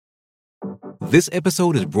This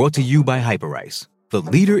episode is brought to you by Hyperice, the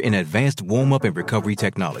leader in advanced warm-up and recovery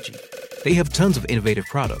technology. They have tons of innovative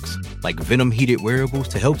products, like Venom-heated wearables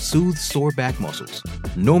to help soothe sore back muscles,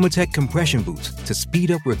 Normatec compression boots to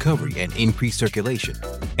speed up recovery and increase circulation,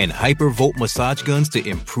 and Hypervolt massage guns to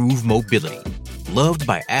improve mobility. Loved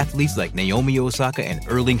by athletes like Naomi Osaka and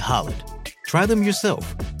Erling Haaland. Try them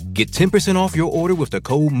yourself. Get 10% off your order with the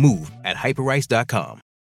code MOVE at hyperice.com.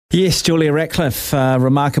 Yes, Julia Ratcliffe,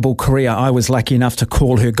 remarkable career. I was lucky enough to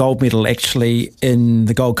call her gold medal actually in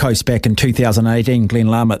the Gold Coast back in 2018. Glenn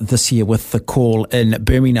Lama this year with the call in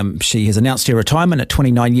Birmingham. She has announced her retirement at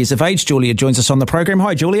 29 years of age. Julia joins us on the program.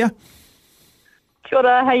 Hi, Julia. Kia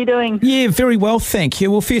ora, how you doing? Yeah, very well, thank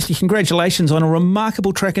you. Well, firstly, congratulations on a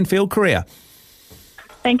remarkable track and field career.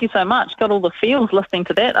 Thank you so much. Got all the feels listening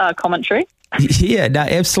to that commentary. Yeah, no,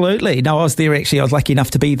 absolutely. No, I was there actually. I was lucky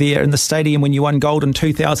enough to be there in the stadium when you won gold in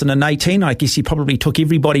 2018. I guess you probably took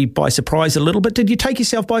everybody by surprise a little bit. Did you take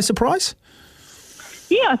yourself by surprise?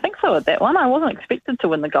 Yeah, I think so at that one. I wasn't expected to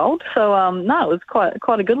win the gold. So, no, it was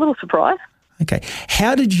quite a good little surprise. Okay.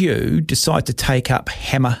 How did you decide to take up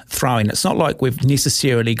hammer throwing? It's not like we've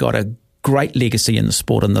necessarily got a great legacy in the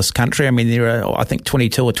sport in this country. I mean, there are, I think,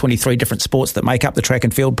 22 or 23 different sports that make up the track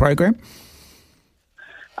and field program.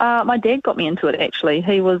 My dad got me into it, actually.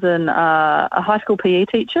 He was a high school PE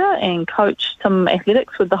teacher and coached some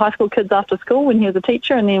athletics with the high school kids after school when he was a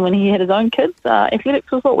teacher, and then when he had his own kids, athletics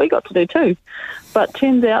was what we got to do too. But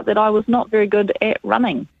turns out that I was not very good at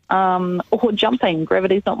running or jumping.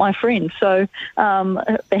 Gravity's not my friend. So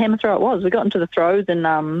the hammer throw it was. We got into the throws and,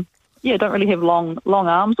 don't really have long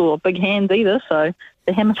arms or big hands either, so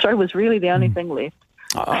the hammer throw was really the only thing left.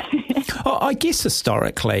 I guess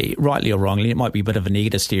historically, rightly or wrongly, it might be a bit of a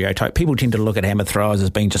negative stereotype. People tend to look at hammer throwers as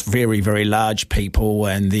being just very, very large people,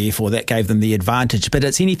 and therefore that gave them the advantage. But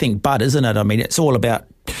it's anything but, isn't it? I mean, it's all about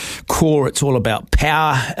core, it's all about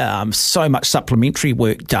power, so much supplementary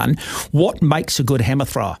work done. What makes a good hammer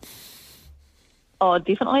thrower? Oh,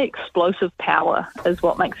 definitely explosive power is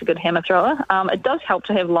what makes a good hammer thrower. It does help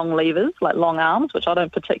to have long levers, like long arms, which I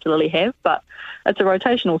don't particularly have, but it's a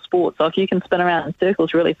rotational sport, so if you can spin around in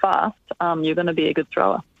circles really fast, you're going to be a good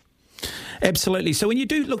thrower. Absolutely. So when you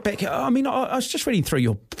do look back, I mean, I was just reading through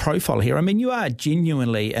your profile here. I mean, you are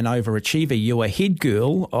genuinely an overachiever. You were head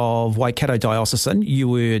girl of Waikato Diocesan. You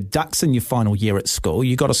were Ducks in your final year at school.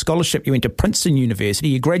 You got a scholarship. You went to Princeton University.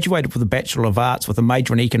 You graduated with a Bachelor of Arts with a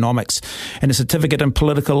major in economics and a certificate in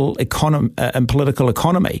political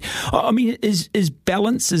economy. I mean, is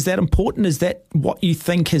balance, is that important? Is that what you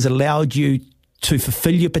think has allowed you to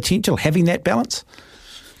fulfill your potential, having that balance?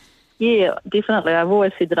 Yeah, definitely. I've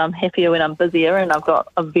always said that I'm happier when I'm busier, and I've got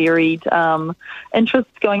a varied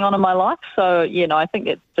interests going on in my life. So, I think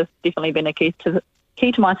it's just definitely been a key to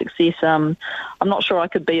my success. I'm not sure I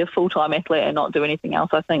could be a full-time athlete and not do anything else.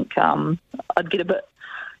 I think I'd get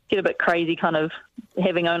a bit crazy, kind of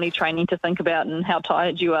having only training to think about and how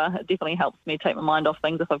tired you are. It definitely helps me take my mind off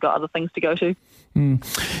things if I've got other things to go to.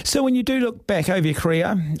 So when you do look back over your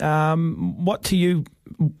career, what to you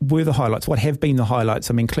were the highlights? What have been the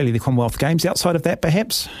highlights? I mean, clearly the Commonwealth Games. Outside of that,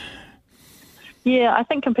 perhaps? Yeah, I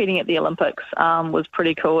think competing at the Olympics was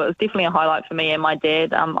pretty cool. It was definitely a highlight for me and my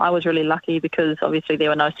dad. I was really lucky because obviously there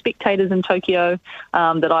were no spectators in Tokyo,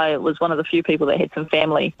 that I was one of the few people that had some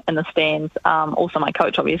family in the stands, also my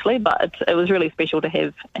coach obviously, but it was really special to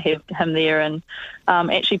have him there and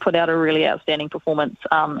actually put out a really outstanding performance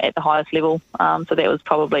at the highest level. So that was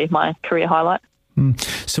probably my career highlight.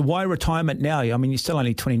 So why retirement now? I mean, you're still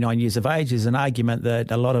only 29 years of age. There's an argument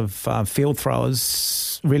that a lot of field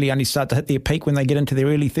throwers really only start to hit their peak when they get into their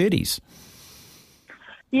early 30s.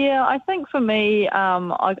 Yeah, I think for me,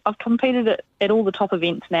 I've competed at all the top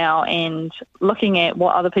events now, and looking at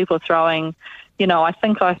what other people are throwing, I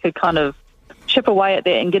think I could kind of chip away at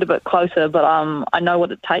that and get a bit closer, but I know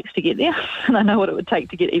what it takes to get there, and I know what it would take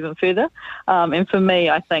to get even further. And for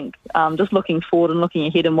me, I think just looking forward and looking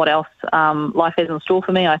ahead and what else life has in store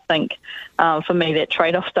for me, I think for me that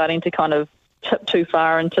trade-off starting to kind of tip too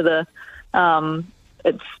far into the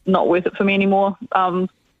it's not worth it for me anymore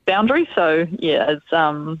boundary. So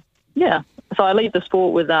so I leave the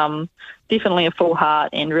sport with definitely a full heart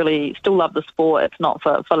and really still love the sport. It's not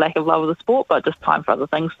for lack of love of the sport, but just time for other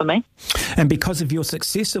things for me. And because of your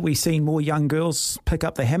success, are we seeing more young girls pick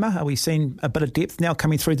up the hammer? Are we seeing a bit of depth now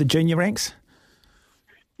coming through the junior ranks?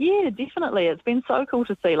 Yeah, definitely. It's been so cool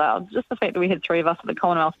to see. Like, just the fact that we had 3 of us at the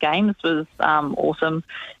Commonwealth Games was awesome.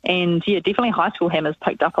 And, definitely high school hammers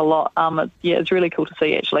picked up a lot. It's really cool to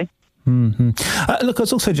see, actually. Look, I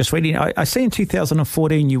was also just reading, I see in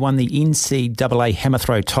 2014 you won the NCAA hammer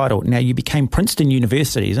throw title. Now, you became Princeton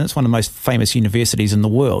University, and it's one of the most famous universities in the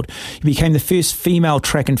world. You became the first female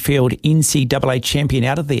track and field NCAA champion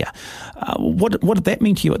out of there. What did that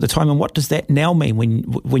mean to you at the time, and what does that now mean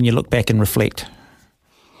when you look back and reflect?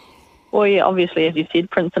 Well, yeah, obviously, as you said,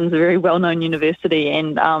 Princeton's a very well-known university,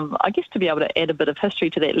 and I guess to be able to add a bit of history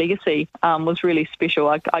to that legacy was really special.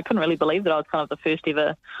 I couldn't really believe that I was kind of the first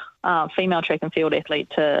ever female track and field athlete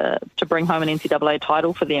to bring home an NCAA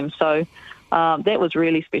title for them. So that was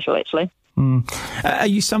really special, actually. Are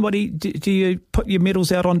you somebody, do you put your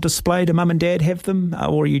medals out on display? Do mum and dad have them?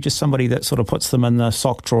 Or are you just somebody that sort of puts them in the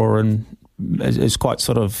sock drawer and is quite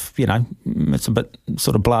sort of, it's a bit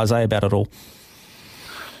sort of blasé about it all?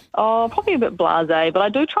 Oh, probably a bit blasé, but I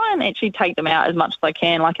do try and actually take them out as much as I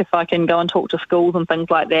can, like if I can go and talk to schools and things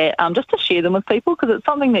like that, just to share them with people, because it's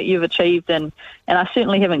something that you've achieved, and I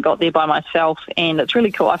certainly haven't got there by myself, and it's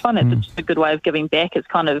really cool. I find that's just a good way of giving back. It's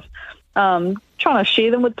kind of trying to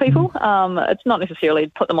share them with people. It's not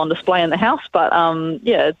necessarily put them on display in the house, but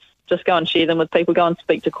it's just go and share them with people, go and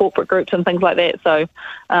speak to corporate groups and things like that. So,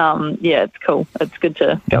 it's cool. It's good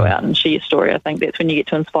to go out and share your story. I think that's when you get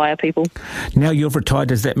to inspire people. Now you've retired,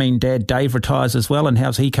 does that mean Dad Dave retires as well? And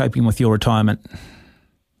how's he coping with your retirement?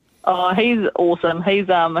 Oh, he's awesome. He's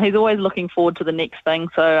always looking forward to the next thing.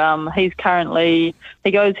 So he's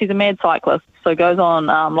a mad cyclist. So goes on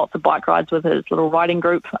lots of bike rides with his little riding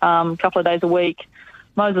group a couple of days a week.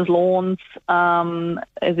 Mows his lawns,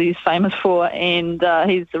 as he's famous for, and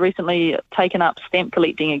he's recently taken up stamp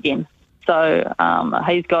collecting again. So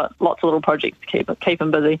he's got lots of little projects to keep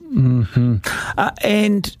him busy.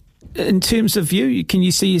 And in terms of you, can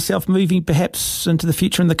you see yourself moving perhaps into the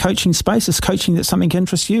future in the coaching space? Is coaching that something that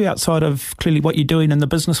interests you outside of clearly what you're doing in the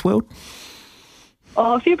business world?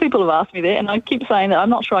 Oh, a few people have asked me that, and I keep saying that I'm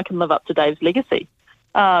not sure I can live up to Dave's legacy.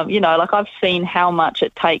 I've seen how much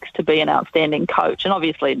it takes to be an outstanding coach. And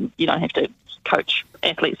obviously you don't have to coach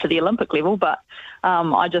athletes to the Olympic level, but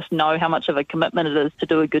I just know how much of a commitment it is to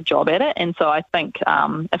do a good job at it. And so I think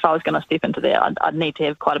if I was going to step into that, I'd need to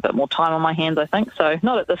have quite a bit more time on my hands, I think. So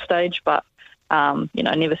not at this stage, but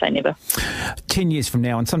never say never. 10 years from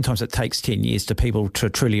now, and sometimes it takes 10 years to people to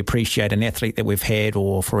truly appreciate an athlete that we've had,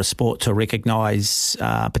 or for a sport to recognise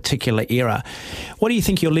a particular era. What do you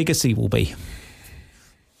think your legacy will be?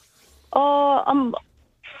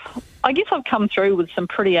 I guess I've come through with some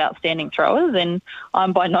pretty outstanding throwers, and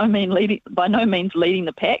I'm by no means leading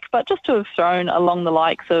the pack, but just to have thrown along the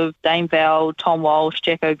likes of Dame Val, Tom Walsh,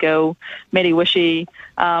 Jack O'Gill, Maddie Wishy,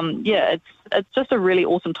 it's just a really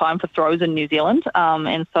awesome time for throws in New Zealand,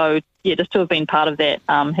 and so just to have been part of that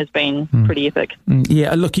has been pretty epic.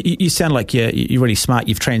 Yeah, look, you sound like you're really smart.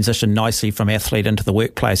 You've transitioned nicely from athlete into the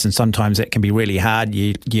workplace, and sometimes that can be really hard.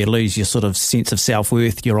 You lose your sort of sense of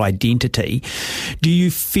self-worth, your identity. Do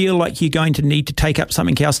you feel like you're going to need to take up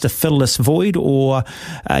something else to fill this void, or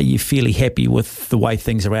are you fairly happy with the way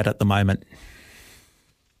things are at the moment?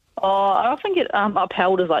 I often get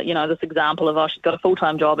upheld as this example of she's got a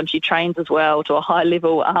full-time job and she trains as well to a high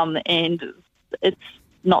level, and it's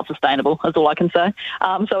not sustainable, is all I can say.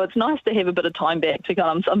 So it's nice to have a bit of time back to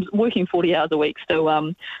I'm working 40 hours a week still,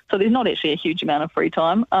 so there's not actually a huge amount of free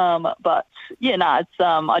time. But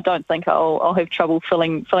I don't think I'll have trouble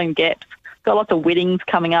filling gaps. Got lots of weddings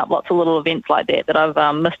coming up, lots of little events like that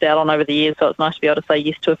I've missed out on over the years, so it's nice to be able to say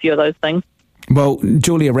yes to a few of those things. Well,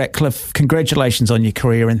 Julia Ratcliffe, congratulations on your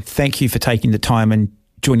career, and thank you for taking the time and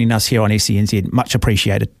joining us here on SENZ. Much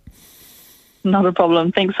appreciated. Not a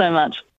problem. Thanks so much.